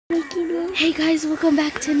Hey guys, welcome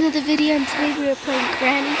back to another video, and today we are playing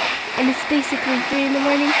Granny, and it's basically 3 in the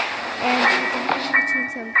morning, and we're watching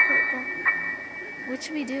some football. What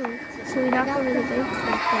should we do? Should we knock over the bank?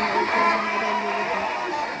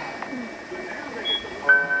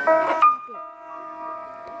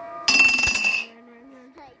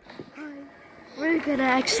 We're gonna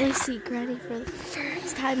actually see Granny for the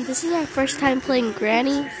first time. This is our first time playing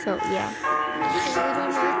Granny, so yeah.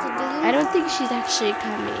 I don't think she's actually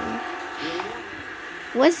coming.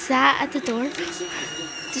 What's that at the door?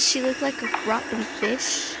 Does she look like a rotten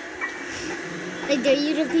fish? I dare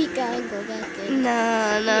you to peek out and go back in.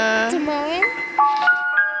 No. Tomorrow?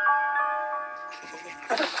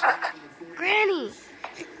 Granny!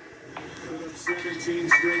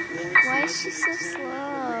 Why is she so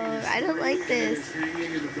slow? I don't like this.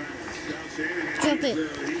 Jump it.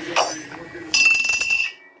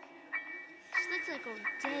 Like a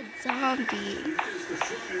dead zombie.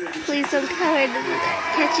 Please don't come under the bed.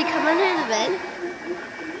 Can't she come under the bed?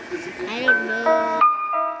 I don't know.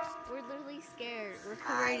 We're literally scared. We're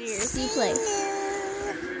covering here. If you play.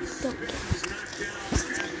 Don't.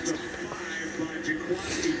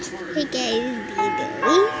 Hey guys, baby.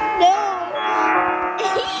 No!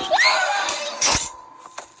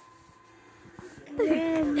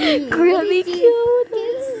 Grammy killed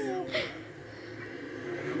us.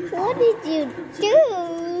 What did you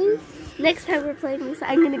do? Next time we're playing this,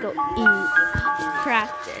 I'm gonna go eat.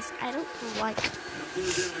 Practice. I don't like it.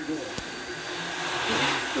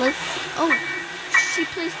 Oh, she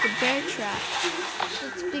placed a bear trap.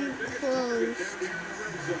 It's been closed.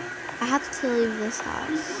 I have to leave this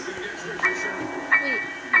house. Wait.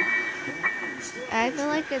 I feel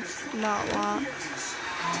like it's not locked.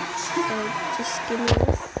 So just give me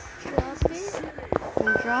this. Drop it.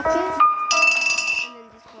 And drop it.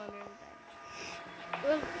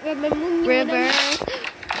 Remember when you Reverse.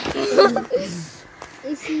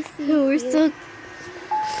 We're still.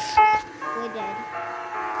 We're dead.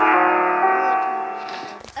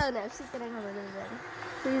 Oh no, she's gonna come under the bed.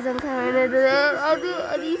 Please don't come under the bed. I'll do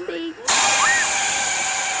anything.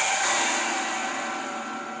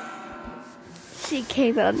 She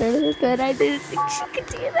came under the bed. I didn't think she could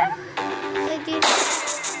do that. I did.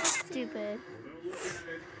 Stupid.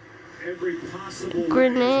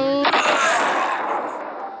 Grenade.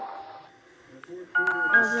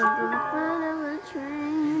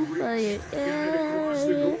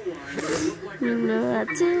 You know I'd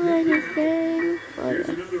do anything for you.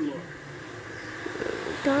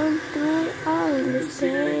 Gone through all of this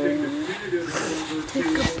pain. Take a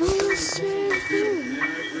bullshit through.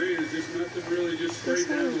 This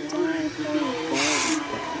whole time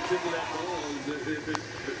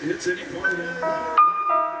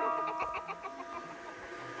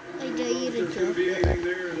I dare you to jump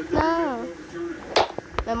it. No.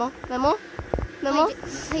 Memo.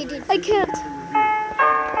 I did. I can't.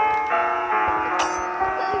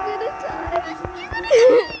 I'm gonna die.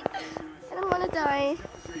 I don't want to die.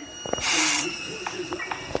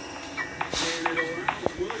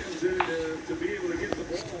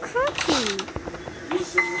 Crouching.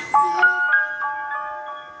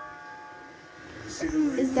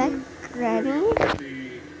 Is that Granny?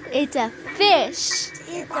 It's a fish.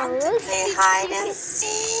 It's a roasted hide and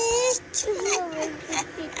seek.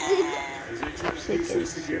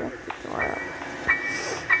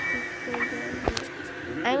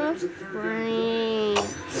 I'm afraid.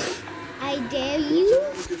 I dare you.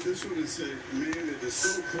 Look at this one and say, man, it is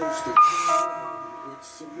so close to which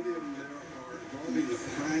so many of them there are involving the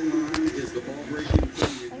pylon. Is the ball breaking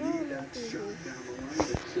thing? You need that shot down the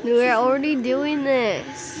line. We're already doing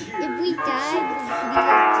this. If we die,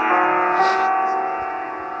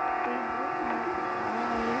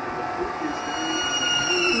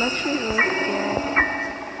 I'm actually really scared.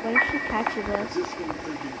 What if she catches us?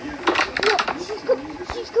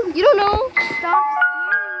 she's coming. You don't know. Stop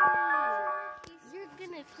scaring me. You're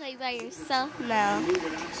gonna play by yourself now.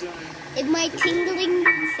 If my tingling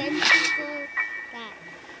senses go back.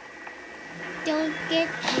 Don't get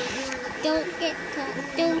caught. Don't get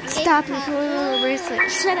Stop caught. it. Little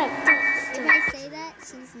bracelet. Shut up. If I say that,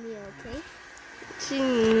 she's me, okay?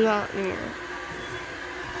 She's not me.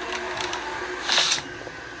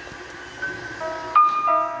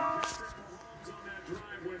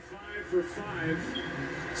 For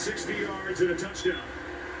 60 yards and a touchdown.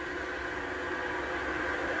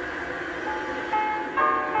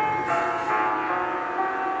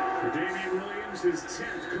 For Damian Williams, his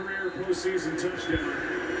 10th career postseason touchdown.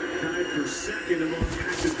 Tied for second among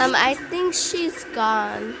active. I think she's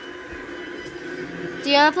gone. Do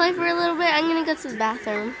you want to play for a little bit? I'm going to go to the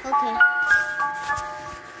bathroom. Okay.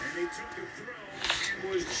 And he took a throw and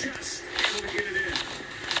was just able to get it in.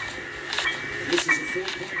 This is a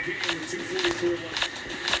 4-point game with 2:44 left.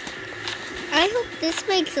 I hope this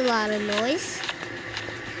makes a lot of noise.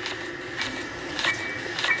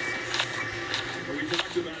 Well, we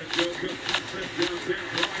talked about it, Joe. Downtown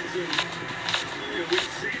Bronx, and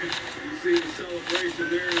we've seen it. You see the celebration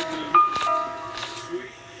there in the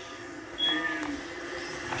suite. And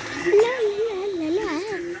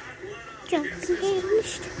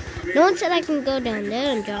No one said I can go down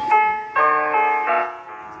there and drop.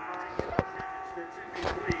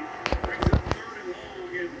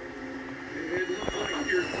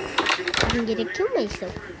 I can get it to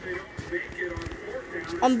myself.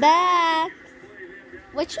 I'm back.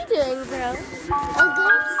 What you doing, bro? I'll go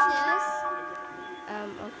upstairs.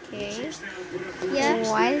 Okay. Yeah.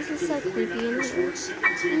 Why is it so creepy in here?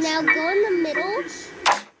 Now go in the middle.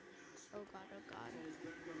 Oh god, oh god.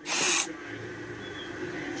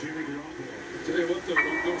 Jimmy Garoppolo. Tell you what, though,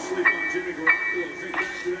 don't sleep on Jimmy Garoppolo. Think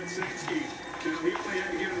back to that Saints game. Now, he only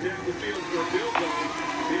had to get him down the field for a field goal. He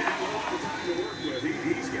didn't have a lot of time to work with.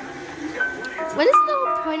 He's got plenty of time. What is the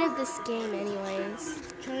whole point of this game, anyways?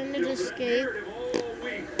 Trying to escape.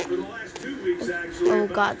 For the last 2 weeks, actually. Oh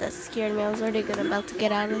god, that scared me. I was already about to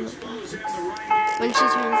get out of it. When she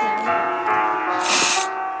turns down.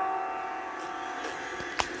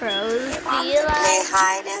 Bros, feel like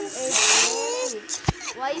hide and seek.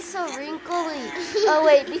 why are you so wrinkly? Oh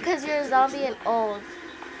wait, because you're a zombie and old.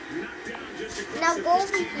 Now go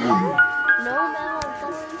over here. No, I'm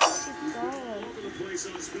going to keep going.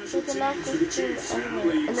 So can knock this thing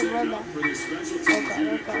over and then run back. Oh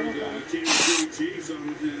god.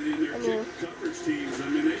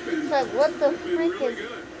 Like, what the freak is...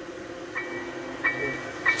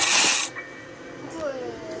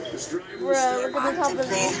 Bro, look at the top of the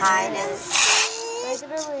Play hide and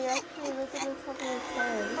Literally, actually, look at the top of his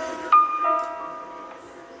head.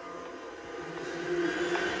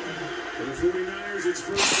 For the 49ers, it's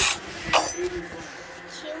first.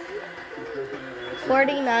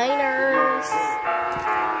 49ers.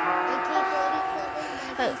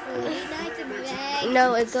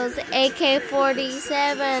 No, it goes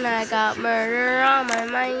AK-47. I got murder on my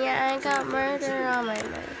mind. Yeah, I got murder on my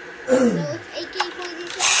mind. No, it's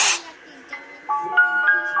AK-47.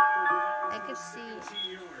 I could see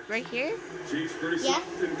right here. Chiefs pretty Yeah.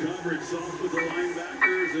 soft in coverage, soft with the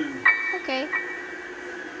linebackers, and Okay.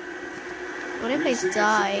 What if I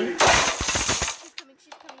die?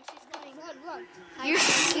 You're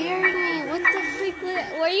scaring me. What the freak?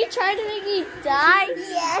 Were you trying to make me die?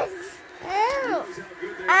 Yes. Ow.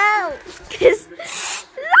 Ow. Kiss.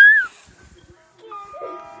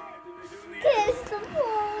 Kiss the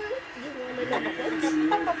floor.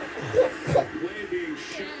 play being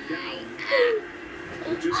shut down.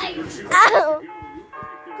 Ow.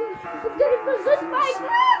 I'm gonna possess my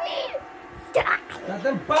mommy. ¡Date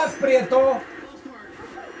en paz, Prieto!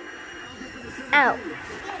 Ow.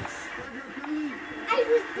 I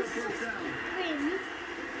was just screaming.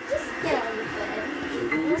 Just get on the bed.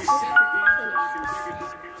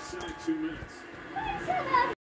 Outside 2 minutes.